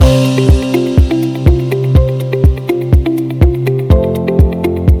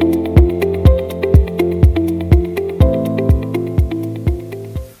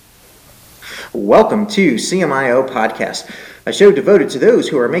to CMIO Podcast, a show devoted to those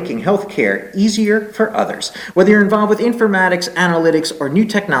who are making healthcare easier for others. Whether you're involved with informatics, analytics, or new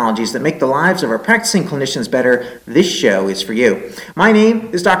technologies that make the lives of our practicing clinicians better, this show is for you. My name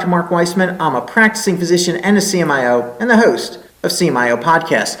is Dr. Mark Weissman. I'm a practicing physician and a CMIO and the host of CMIO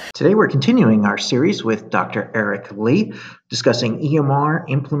Podcast. Today we're continuing our series with Dr. Eric Lee discussing EMR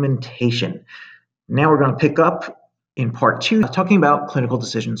implementation. Now we're going to pick up in part 2, talking about clinical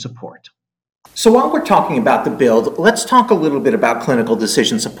decision support. So while we're talking about the build, let's talk a little bit about clinical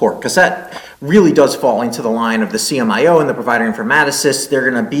decision support, because that really does fall into the line of the CMIO and the provider informaticists. They're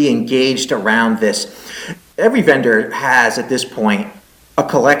going to be engaged around this. Every vendor has, at this point, a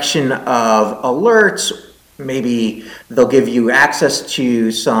collection of alerts. Maybe they'll give you access to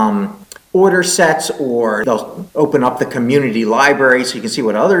some order sets, or they'll open up the community library so you can see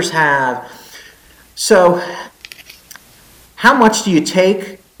what others have. So how much do you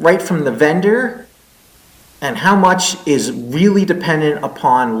take right from the vendor, and how much is really dependent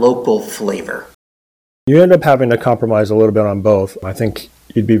upon local flavor? You end up having to compromise a little bit on both. I think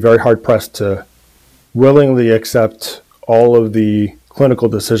you'd be very hard-pressed to willingly accept all of the clinical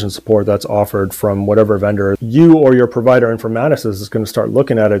decision support that's offered from whatever vendor. You or your provider informaticist is going to start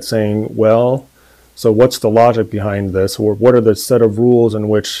looking at it saying, well, so what's the logic behind this? Or what are the set of rules in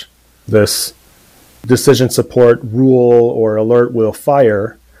which this decision support rule or alert will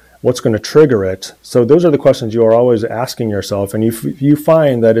fire? What's going to trigger it? So those are the questions you are always asking yourself. And if you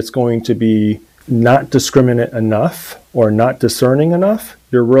find that it's going to be not discriminate enough or not discerning enough,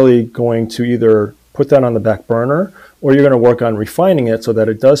 you're really going to either put that on the back burner, or you're going to work on refining it so that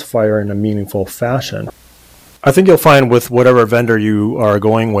it does fire in a meaningful fashion. I think you'll find with whatever vendor you are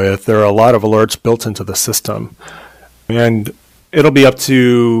going with, there are a lot of alerts built into the system. And it'll be up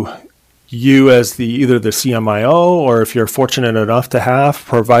to you as either the CMIO, or if you're fortunate enough to have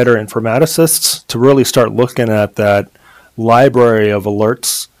provider informaticists, to really start looking at that library of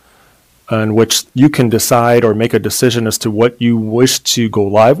alerts in which you can decide or make a decision as to what you wish to go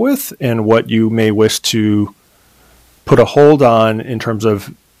live with and what you may wish to put a hold on in terms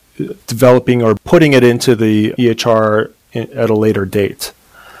of developing or putting it into the EHR at a later date.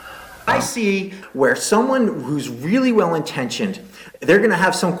 I see where someone who's really well-intentioned, they're going to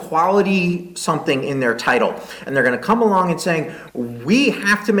have some quality something in their title, and they're going to come along and saying, we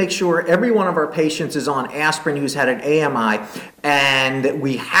have to make sure every one of our patients is on aspirin who's had an AMI, and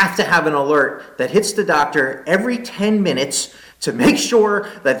we have to have an alert that hits the doctor every 10 minutes to make sure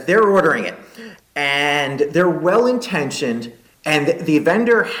that they're ordering it. And they're well-intentioned, and the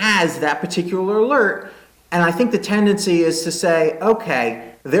vendor has that particular alert, and I think the tendency is to say, okay,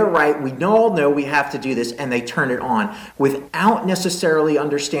 they're right, we all know we have to do this, and they turn it on without necessarily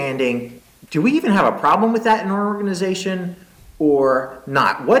understanding, do we even have a problem with that in our organization or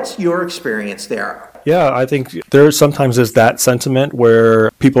not? What's your experience there? Yeah, I think there sometimes is that sentiment where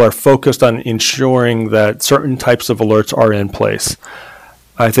people are focused on ensuring that certain types of alerts are in place.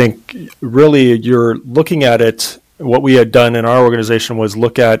 I think really you're looking at it, what we had done in our organization was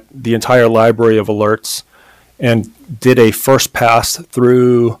look at the entire library of alerts and did a first pass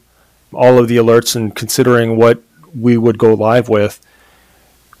through all of the alerts and considering what we would go live with.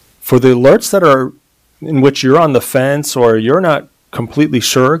 For the alerts that are in which you're on the fence or you're not completely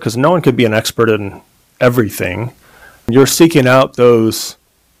sure, because no one could be an expert in everything, you're seeking out those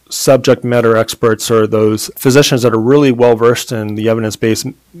subject matter experts or those physicians that are really well versed in the evidence-based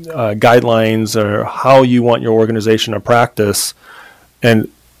guidelines or how you want your organization to practice,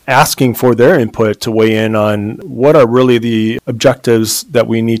 and asking for their input to weigh in on what are really the objectives that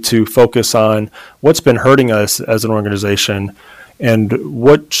we need to focus on, what's been hurting us as an organization, and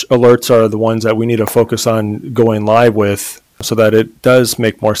which alerts are the ones that we need to focus on going live with so that it does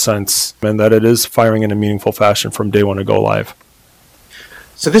make more sense and that it is firing in a meaningful fashion from day one to go live.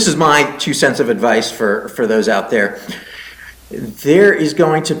 So this is my 2 cents of advice for those out there. There is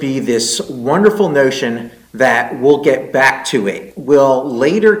going to be this wonderful notion that we'll get back to it. We'll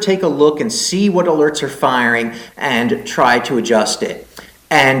later take a look and see what alerts are firing and try to adjust it.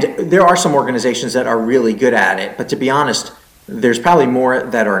 And there are some organizations that are really good at it, but to be honest, there's probably more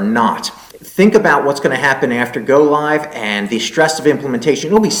that are not. Think about what's going to happen after go live and the stress of implementation.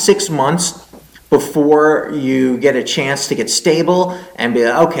 It'll be 6 months before you get a chance to get stable and be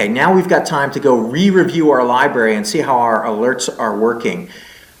like, okay, now we've got time to go re-review our library and see how our alerts are working.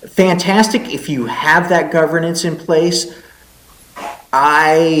 Fantastic if you have that governance in place.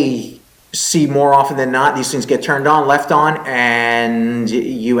 I see more often than not these things get turned on, left on, and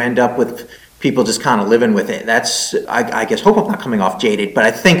you end up with people just kind of living with it. That's, I guess, hope I'm not coming off jaded, but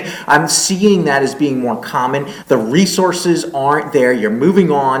I think I'm seeing that as being more common. The resources aren't there. You're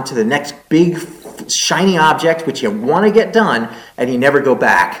moving on to the next big shiny object which you want to get done, and you never go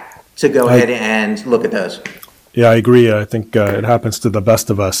back to go ahead and look at those. Yeah, I agree. I think it happens to the best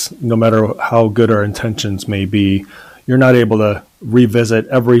of us. No matter how good our intentions may be, you're not able to revisit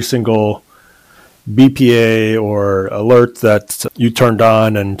every single BPA or alert that you turned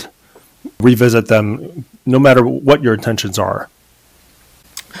on and revisit them, no matter what your intentions are.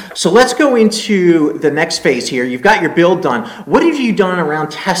 So let's go into the next phase here. You've got your build done. What have you done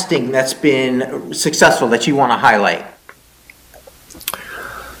around testing that's been successful that you want to highlight?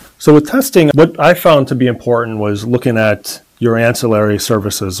 So with testing, what I found to be important was looking at your ancillary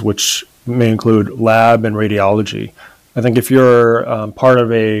services, which may include lab and radiology. I think if you're part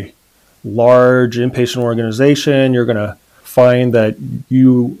of a large inpatient organization, you're going to find that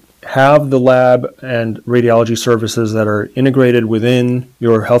you have the lab and radiology services that are integrated within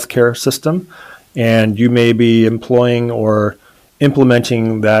your healthcare system, and you may be employing or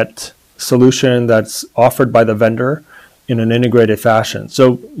implementing that solution that's offered by the vendor in an integrated fashion.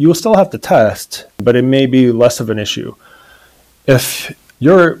 So you will still have to test, but it may be less of an issue. If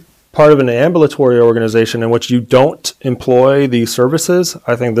you're part of an ambulatory organization in which you don't employ these services,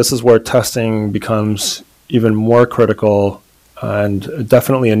 I think this is where testing becomes even more critical and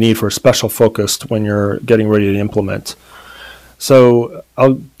definitely a need for special focus when you're getting ready to implement. So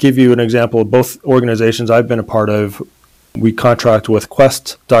I'll give you an example. Both organizations I've been a part of, we contract with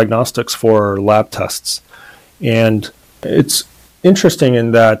Quest Diagnostics for lab tests. And it's interesting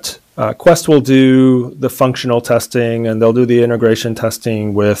in that Quest will do the functional testing and they'll do the integration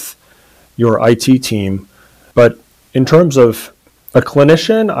testing with your IT team. But in terms of a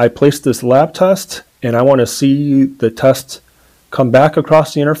clinician, I place this lab test and I want to see the test come back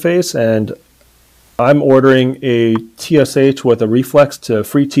across the interface, and I'm ordering a TSH with a reflex to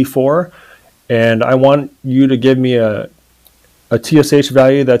free T4, and I want you to give me a TSH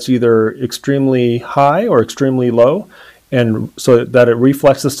value that's either extremely high or extremely low, and so that it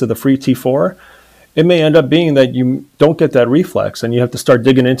reflexes to the free T4. It may end up being that you don't get that reflex, and you have to start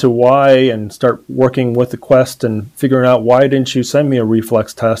digging into why and start working with the Quest and figuring out why didn't you send me a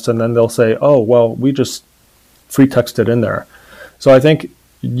reflex test, and then they'll say, oh, well, we just free texted in there. So I think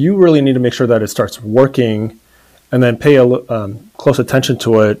you really need to make sure that it starts working and then pay close attention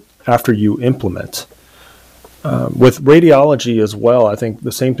to it after you implement. With radiology as well, I think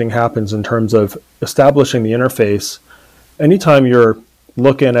the same thing happens in terms of establishing the interface. Anytime you're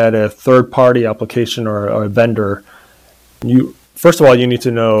looking at a third-party application or a vendor, first of all, you need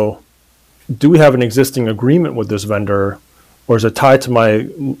to know, do we have an existing agreement with this vendor, or is it tied to my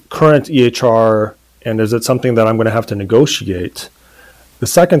current EHR, and is it something that I'm going to have to negotiate? The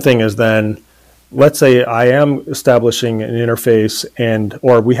second thing is then, let's say I am establishing an interface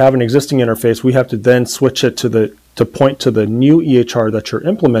or we have an existing interface, we have to then switch it to point to the new EHR that you're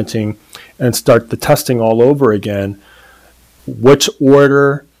implementing and start the testing all over again. Which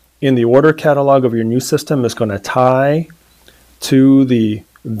order in the order catalog of your new system is going to tie to the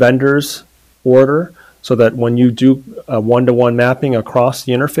vendor's order, so that when you do a one-to-one mapping across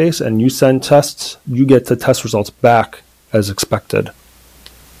the interface and you send tests, you get the test results back as expected.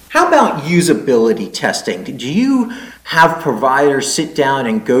 How about usability testing? Do you have providers sit down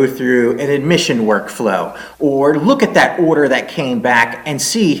and go through an admission workflow or look at that order that came back and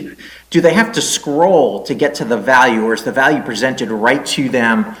see, do they have to scroll to get to the value, or is the value presented right to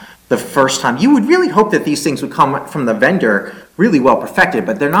them the first time? You would really hope that these things would come from the vendor really well perfected,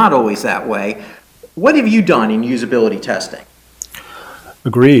 but they're not always that way. What have you done in usability testing?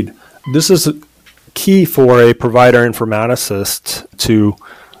 Agreed. This is key for a provider informaticist to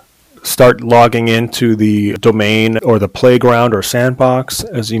start logging into the domain or the playground or sandbox,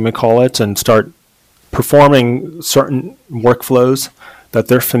 as you may call it, and start performing certain workflows that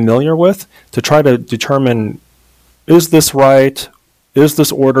they're familiar with to try to determine, is this right? Is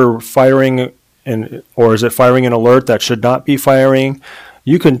this order firing or is it firing an alert that should not be firing?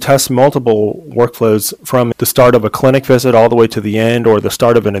 You can test multiple workflows from the start of a clinic visit all the way to the end, or the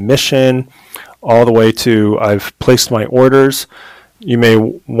start of an admission all the way to I've placed my orders. You may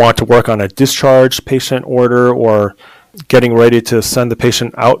want to work on a discharge patient order or getting ready to send the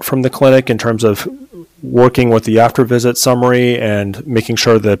patient out from the clinic in terms of working with the after visit summary and making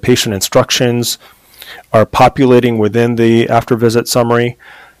sure the patient instructions are populating within the after visit summary.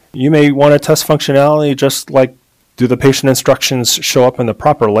 You may want to test functionality just like, do the patient instructions show up in the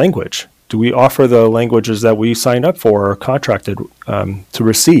proper language? Do we offer the languages that we signed up for or contracted to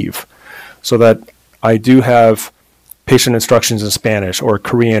receive, so that I do have patient instructions in Spanish or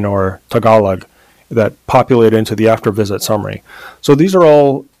Korean or Tagalog that populate into the after visit summary? So these are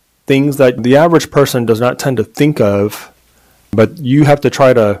all things that the average person does not tend to think of But you have to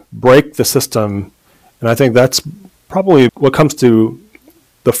try to break the system. And I think that's probably what comes to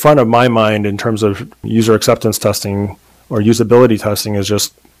the front of my mind in terms of user acceptance testing or usability testing is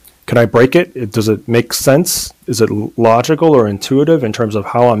just, can I break it? Does it make sense? Is it logical or intuitive in terms of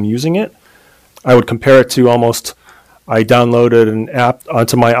how I'm using it? I would compare it to almost, I downloaded an app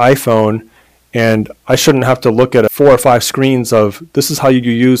onto my iPhone and I shouldn't have to look at 4 or 5 screens of this is how you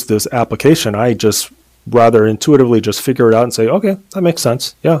use this application. I just rather intuitively just figure it out and say, okay, that makes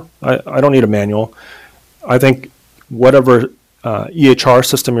sense. Yeah, I don't need a manual. I think whatever EHR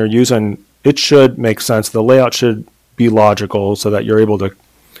system you're using, it should make sense. The layout should be logical so that you're able to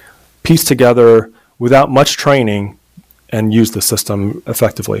piece together without much training and use the system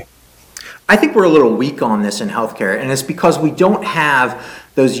effectively. I think we're a little weak on this in healthcare, and it's because we don't have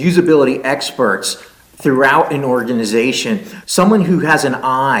those usability experts throughout an organization, someone who has an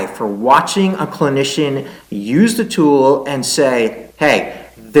eye for watching a clinician use the tool and say, hey,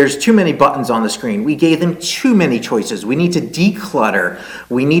 there's too many buttons on the screen. We gave them too many choices. We need to declutter.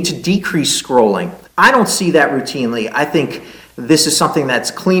 We need to decrease scrolling. I don't see that routinely. I think this is something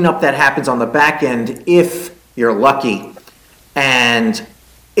that's cleanup that happens on the back end if you're lucky. And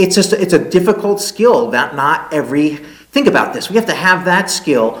it's a difficult skill that not every, think about this, we have to have that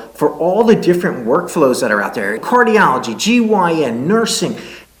skill for all the different workflows that are out there. Cardiology, GYN, nursing,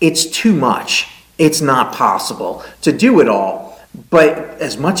 it's too much. It's not possible to do it all. But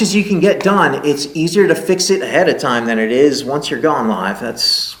as much as you can get done, it's easier to fix it ahead of time than it is once you're gone live.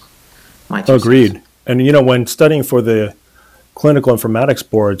 That's my 2 Agreed. cents. And when studying for the clinical informatics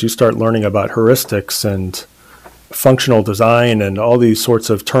boards, you start learning about heuristics and functional design and all these sorts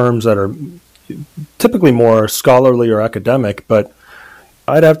of terms that are typically more scholarly or academic. But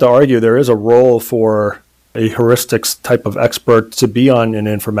I'd have to argue there is a role for a heuristics type of expert to be on an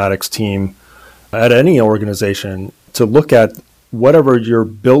informatics team at any organization to look at whatever you're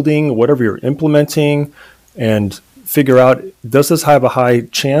building, whatever you're implementing, and figure out, does this have a high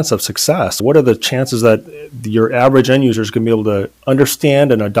chance of success? What are the chances that your average end user is going to be able to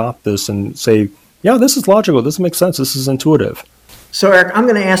understand and adopt this and say, yeah, this is logical, this makes sense, this is intuitive? So Eric, I'm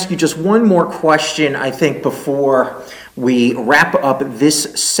going to ask you just one more question, I think, before we wrap up this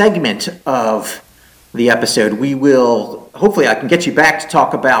segment of the episode. We will, hopefully I can get you back to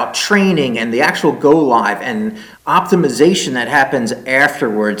talk about training and the actual go live and optimization that happens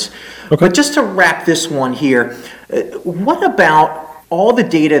afterwards. Okay. But just to wrap this one here, what about all the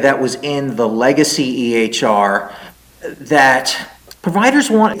data that was in the legacy EHR that providers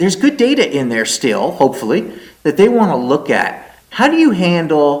want? There's good data in there still, hopefully, that they want to look at. How do you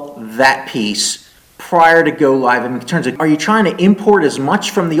handle that piece prior to go live in terms of, are you trying to import as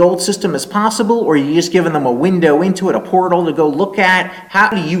much from the old system as possible, or are you just giving them a window into it, a portal to go look at? How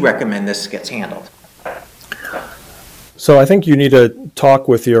do you recommend this gets handled? So I think you need to talk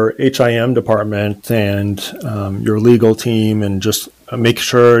with your HIM department and your legal team and just make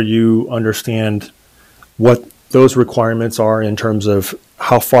sure you understand what those requirements are in terms of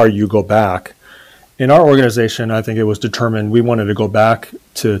how far you go back. In our organization, I think it was determined we wanted to go back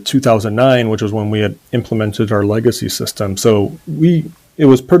to 2009, which was when we had implemented our legacy system. So it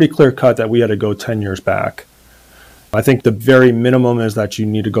was pretty clear cut that we had to go 10 years back. I think the very minimum is that you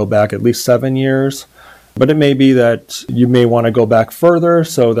need to go back at least 7 years, but it may be that you may want to go back further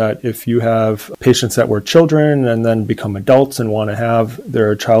so that if you have patients that were children and then become adults and want to have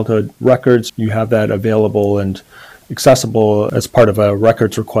their childhood records, you have that available and accessible as part of a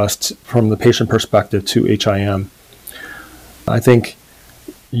records request from the patient perspective to HIM. I think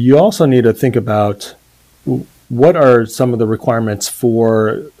you also need to think about what are some of the requirements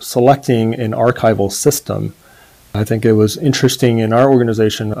for selecting an archival system. I think it was interesting in our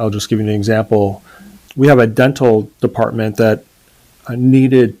organization. I'll just give you an example. We have a dental department that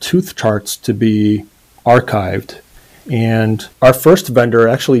needed tooth charts to be archived. And our first vendor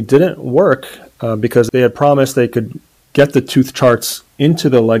actually didn't work because they had promised they could get the tooth charts into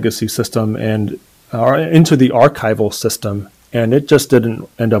the legacy system and into the archival system, and it just didn't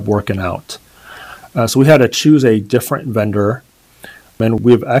end up working out. So we had to choose a different vendor, and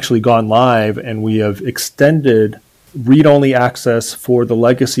we've actually gone live and we have extended read-only access for the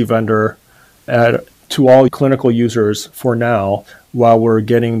legacy vendor to all clinical users for now, while we're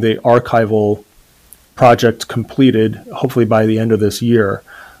getting the archival project completed, hopefully by the end of this year,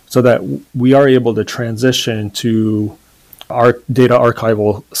 so that we are able to transition to our data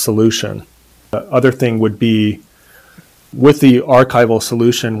archival solution. The other thing would be, with the archival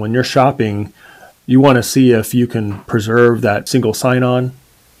solution, when you're shopping, you want to see if you can preserve that single sign-on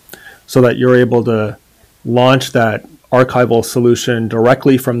so that you're able to launch that archival solution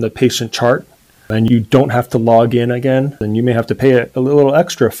directly from the patient chart and you don't have to log in again, and you may have to pay a little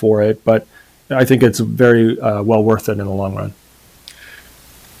extra for it, but I think it's very well worth it in the long run.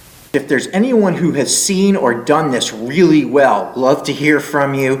 If there's anyone who has seen or done this really well, love to hear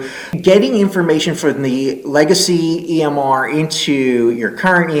from you. Getting information from the legacy EMR into your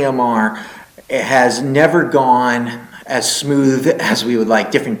current EMR has never gone as smooth as we would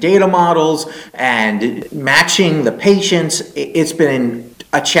like. Different data models and matching the patients, it's been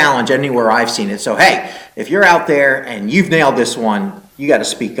a challenge anywhere I've seen it. So hey, if you're out there and you've nailed this one, you got to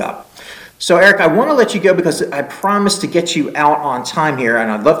speak up. So Eric, I want to let you go because I promised to get you out on time here,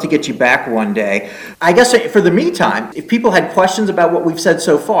 and I'd love to get you back one day. I guess for the meantime, if people had questions about what we've said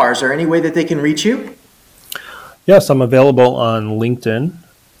so far, is there any way that they can reach you? Yes, I'm available on LinkedIn.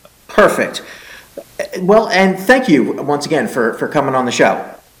 Perfect. Well, and thank you once again for coming on the show.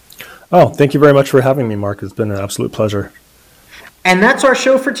 Oh, thank you very much for having me, Mark. It's been an absolute pleasure. And that's our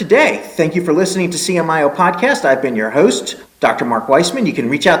show for today. Thank you for listening to CMIO Podcast. I've been your host, Dr. Mark Weissman. You can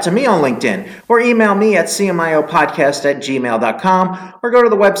reach out to me on LinkedIn or email me at cmiopodcast@gmail.com or go to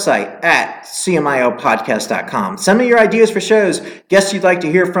the website at cmiopodcast.com. Send me your ideas for shows, guests you'd like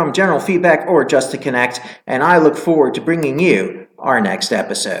to hear from, general feedback, or just to connect. And I look forward to bringing you our next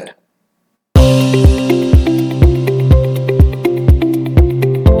episode.